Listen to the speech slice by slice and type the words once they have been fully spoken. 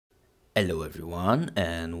Hello everyone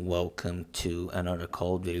and welcome to another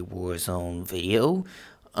Call of Duty Warzone video.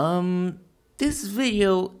 This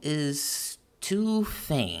video is two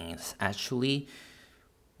things actually.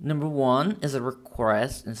 Number one is a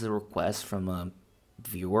request from a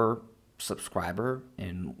viewer, subscriber,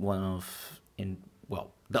 and the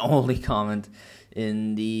only comment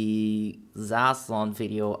in the Zaslon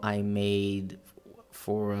video I made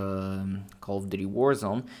for Call of Duty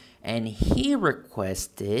Warzone, and he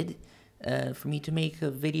requested for me to make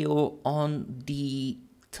a video on the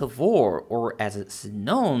Tavor, or as it's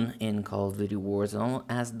known in Call of Duty Warzone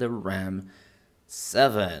as the Ram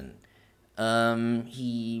 7.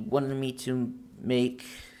 He wanted me to make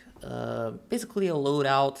basically a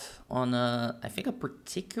loadout on I think a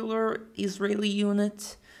particular Israeli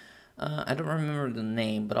unit. I don't remember the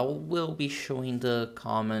name, but I will be showing the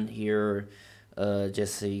comment here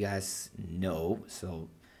just so you guys know. So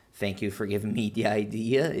thank you for giving me the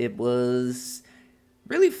idea. It was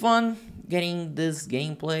really fun getting this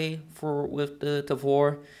gameplay with the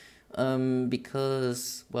Tavor,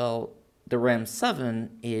 because, well, the Ram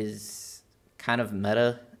 7 is kind of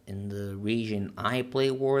meta in the region I play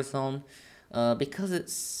Warzone, because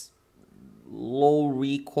it's low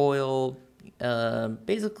recoil,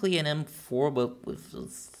 basically an M4 but with a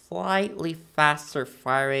slightly faster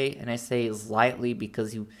fire rate, and I say slightly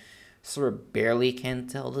because you sort of barely can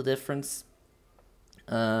tell the difference.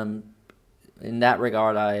 In that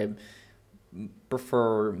regard, I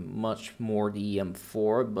prefer much more the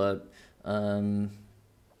M4, but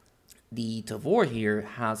the Tavor here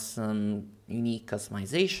has some unique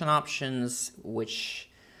customization options, which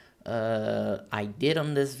I did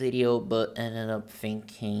on this video, but ended up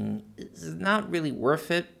thinking it's not really worth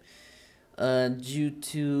it due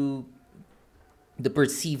to the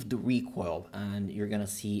perceived recoil, and you're gonna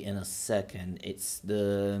see in a second. It's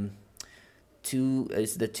the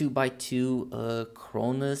 2x2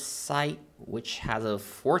 Cronus sight, which has a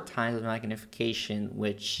 4 times magnification,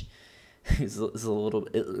 which is a little,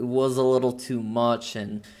 it was a little too much.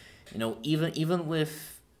 And even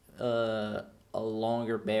with a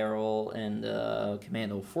longer barrel and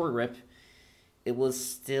commando foregrip, it was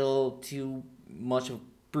still too much of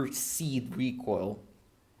perceived recoil,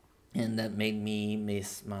 and that made me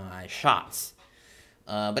miss my shots.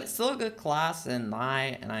 But it's still a good class, and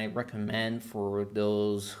I recommend for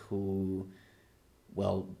those who,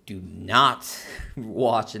 well, do not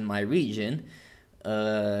watch in my region,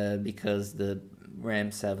 because the Ram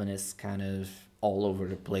 7 is kind of all over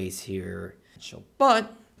the place here.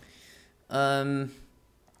 But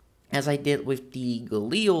as I did with the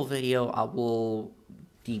Galil video, I will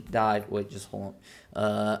deep dive. Wait, just hold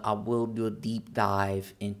on. I will do a deep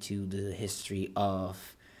dive into the history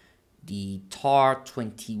of the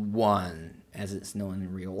TAR-21, as it's known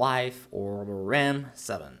in real life, or the Ram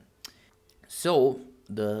 7. So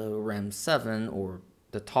the Ram 7, or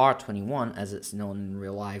the TAR-21, as it's known in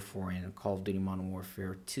real life or in Call of Duty Modern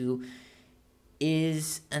Warfare 2,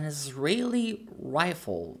 is an Israeli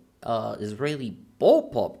rifle, Israeli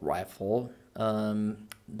bullpup rifle,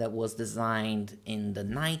 that was designed in the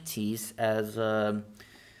 90s as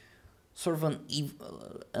sort of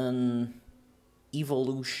an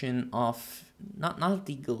evolution of not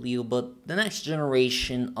the Galil, but the next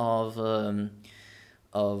generation of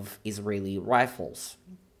Israeli rifles.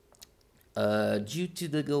 Due to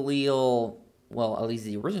the Galil, well, at least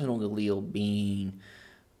the original Galil being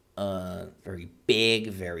very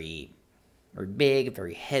big, very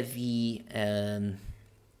heavy, and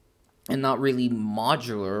not really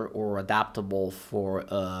modular or adaptable for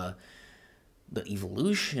the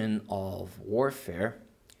evolution of warfare,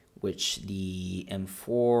 which the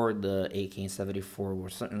M4, the AK-74 were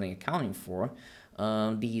certainly accounting for.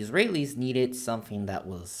 The Israelis needed something that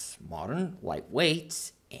was modern,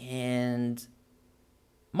 lightweight, and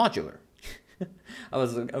modular. I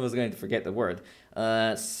was going to forget the word.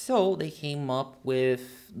 So they came up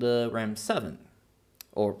with the Ram 7.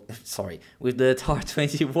 Or, sorry, with the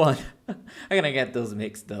TAR-21. I'm gonna get those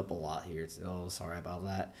mixed up a lot here, so sorry about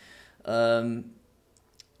that.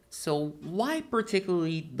 So why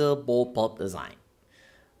particularly the bullpup design?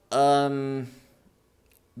 The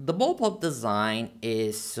bullpup design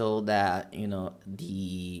is so that,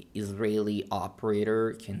 the Israeli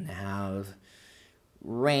operator can have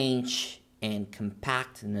range and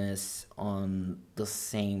compactness on the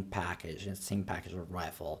same package of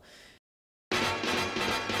rifle.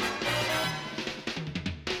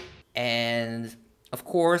 And of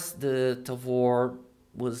course, the Tavor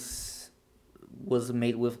was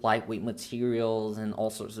made with lightweight materials and all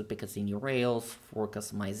sorts of Picatinny rails for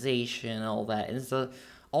customization, all that. It's a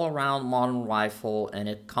all-around modern rifle, and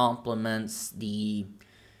it complements the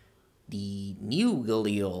new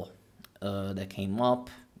Galil that came up,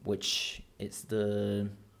 which is the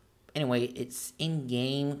anyway. It's in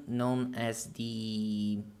game known as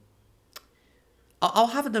the. I'll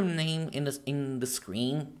have the name in the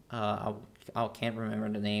screen. I can't remember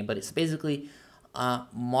the name, but it's basically a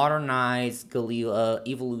modernized Galil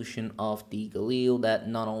evolution of the Galil that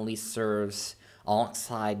not only serves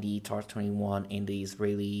alongside the TAR-21 in the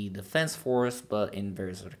Israeli Defense Force, but in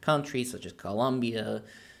various other countries such as Colombia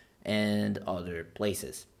and other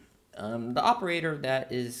places. The operator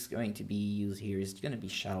that is going to be used here is going to be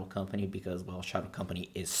Shadow Company because, well, Shadow Company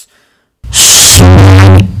is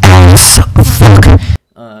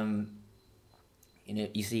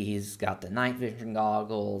you see he's got the night vision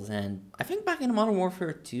goggles, and I think back in Modern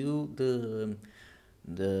Warfare 2,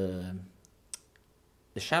 the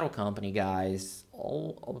Shadow Company guys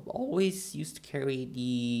always used to carry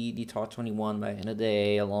the TAR-21 back in the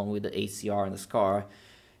day, along with the ACR and the SCAR,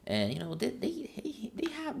 and they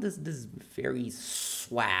have this very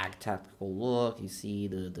swag tactical look. You see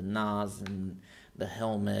the Nas and the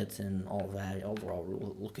helmet and all that. Overall,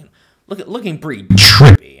 looking pretty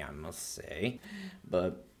trippy, I must say.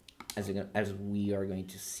 But as we are going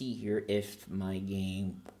to see here, if my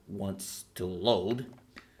game wants to load,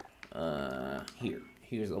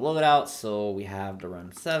 here's the loadout. So we have the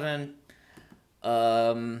Run 7.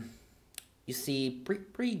 You see,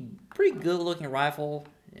 pretty good looking rifle.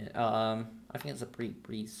 I think it's a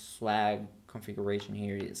pretty swag configuration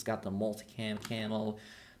here. It's got the multicam camo,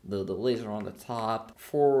 the laser on the top.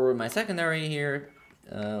 For my secondary here,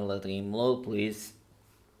 let the game load, please.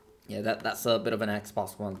 Yeah, that's a bit of an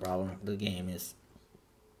Xbox One problem. The game is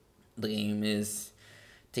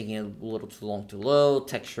taking a little too long to load.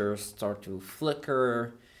 Textures start to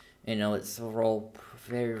flicker. It's overall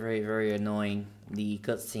very annoying. The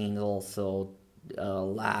cutscenes also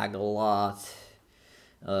lag a lot.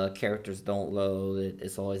 Characters don't load.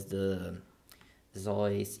 It's always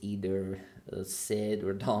either Sid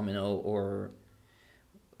or Domino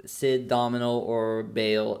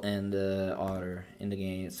Bale and Otter in the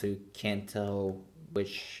game, so you can't tell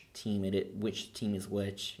which team is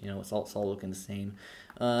which. It's all looking the same.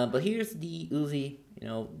 But here's the Uzi.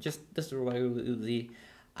 Just a regular Uzi.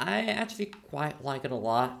 I actually quite like it a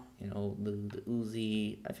lot. The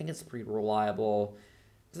Uzi. I think it's pretty reliable.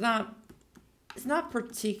 It's not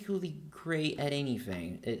particularly great at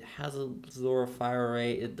anything. It has a lower fire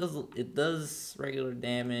rate. It does regular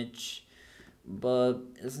damage, but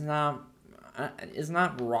it's not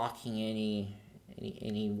rocking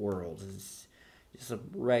any worlds. It's just a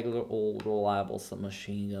regular old reliable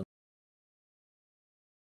submachine gun.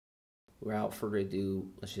 Without further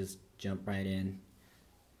ado, let's just jump right in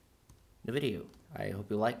the video. I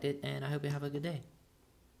hope you liked it, and I hope you have a good day.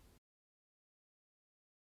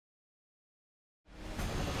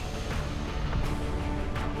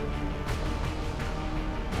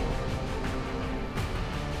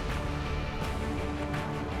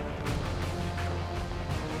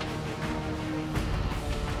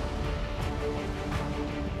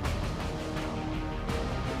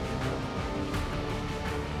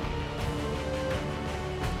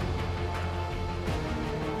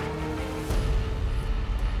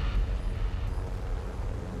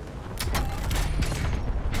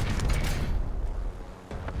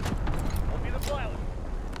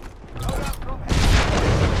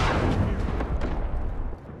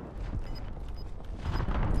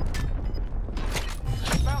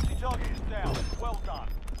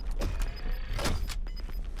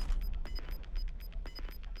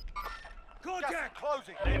 Contact!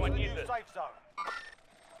 Closing. Anyone need this? Safe zone.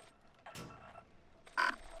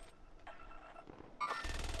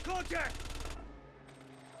 Contact!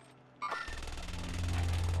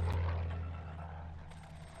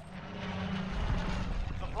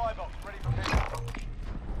 Supply box ready for pickup.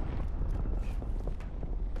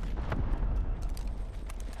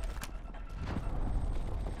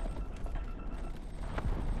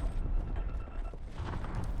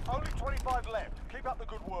 Only 25 left. Keep up the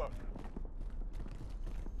good work.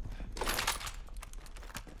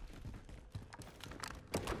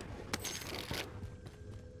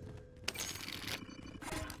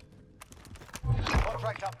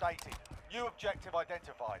 Contract updated. New objective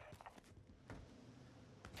identified.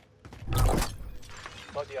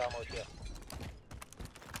 Body armor here.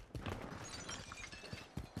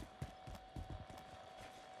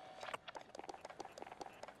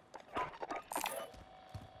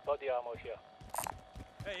 Body armor here.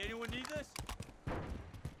 Hey, anyone need this?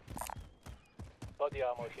 Body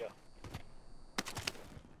armor here.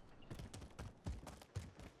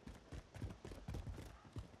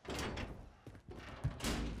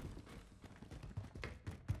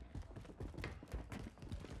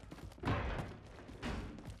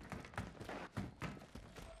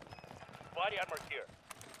 Body armor's here.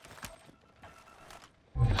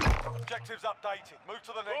 Objectives updated. Move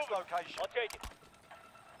to the next Moving. location. I'll take it.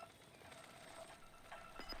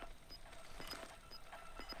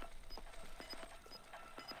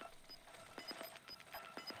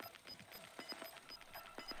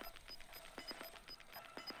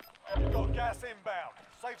 You've got gas inbound.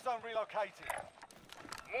 Safe zone relocated.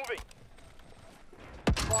 Moving.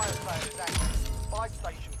 Fire sale is active. Buy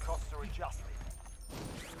station costs are adjusted.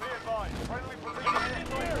 Be advised, friendly precision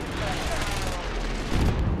airstrike inbound.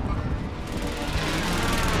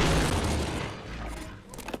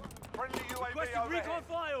 Friendly UAV overhead. Recon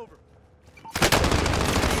flyover.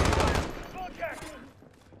 Contact!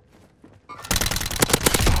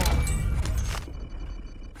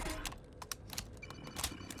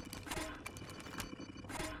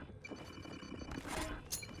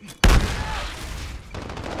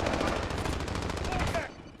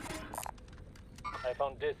 I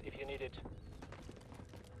found this if you need it.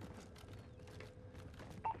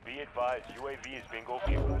 Be advised, UAV is bingo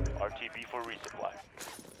fuel. RTB for resupply.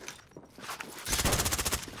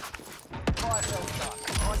 Fire sale done.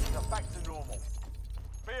 Prices are back to normal.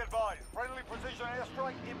 Be advised, friendly precision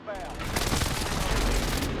airstrike inbound.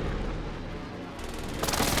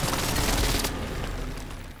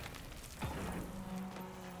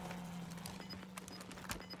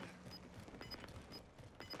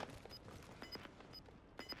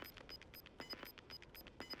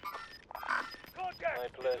 Contact! My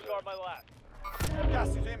pleasure. Disregard my last. Gas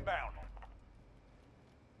is inbound.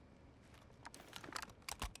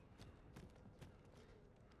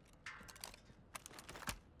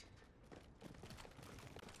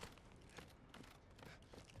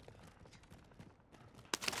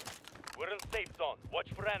 We're in safe zone.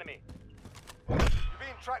 Watch for enemy. You're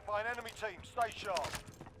being tracked by an enemy team. Stay sharp.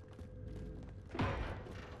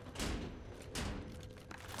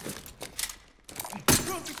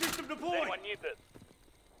 Trophy system deployed. Anyone need this?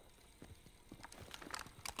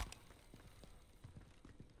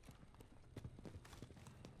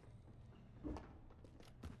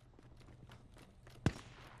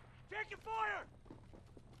 Taking fire.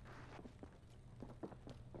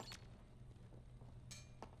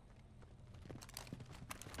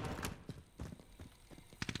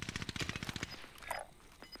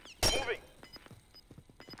 Moving.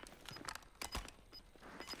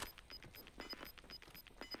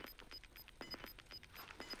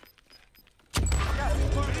 Gas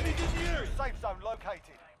is moving Enemies in the area. Safe zone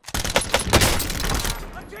located.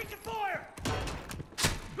 I'm taking fire.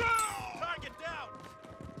 Target down.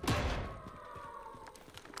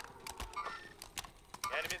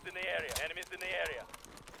 Enemies in the area. Enemies in the area.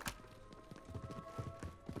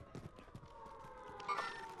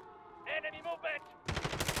 Enemy movement.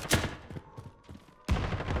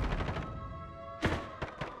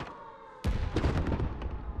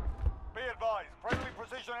 Be advised, friendly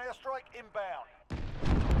precision airstrike inbound.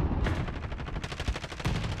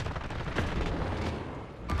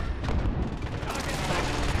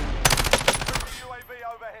 Friendly UAV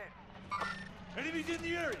overhead. Enemies in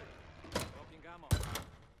the area. Smoking ammo.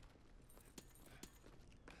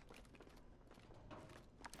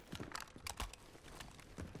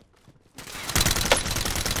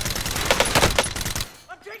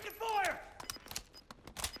 I'm taking fire.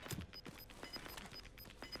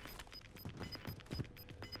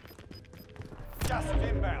 Gas is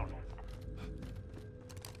inbound.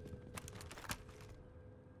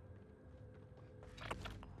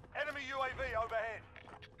 Enemy UAV overhead.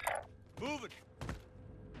 Moving.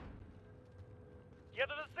 Get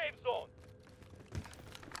to the safe zone.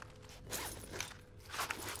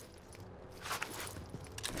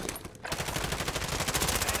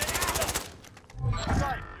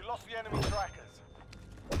 Safe, you lost the enemy trackers.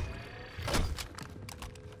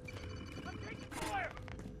 I'm taking fire.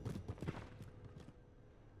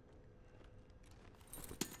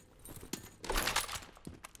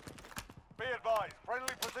 Be advised,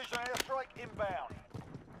 friendly precision airstrike inbound.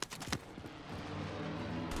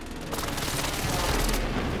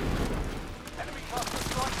 Enemy cluster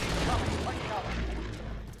strike incoming. Take cover.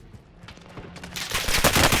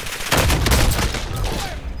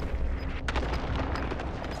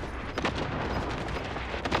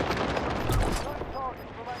 Strike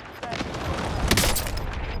targets remain standing.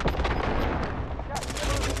 Gas is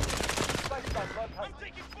moving. Safe zone I'm located.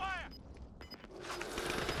 taking fire.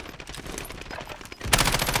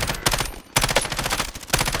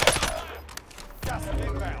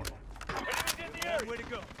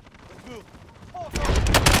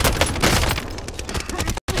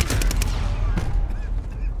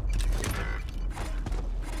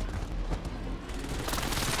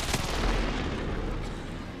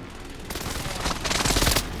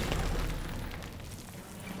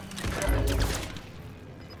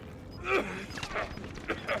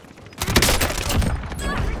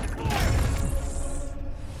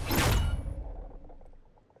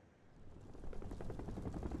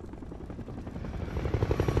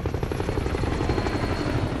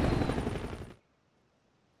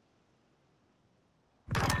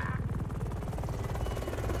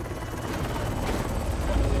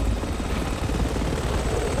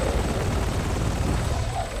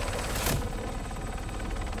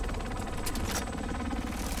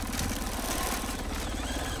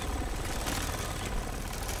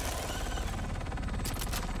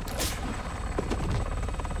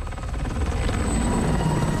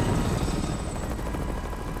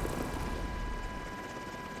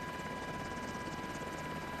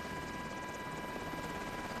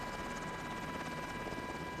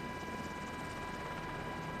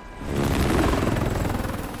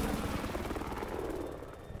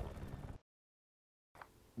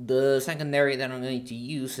 The secondary that I'm going to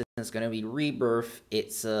use is going to be Rebirth.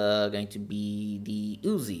 It's going to be the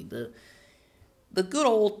Uzi, the good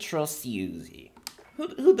old trusty Uzi.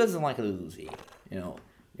 Who doesn't like a Uzi? You know,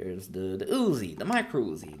 there's the Uzi, the micro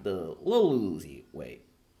Uzi, the little Uzi. Wait,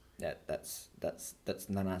 that's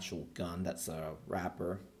not an actual gun. That's a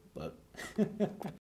wrapper, but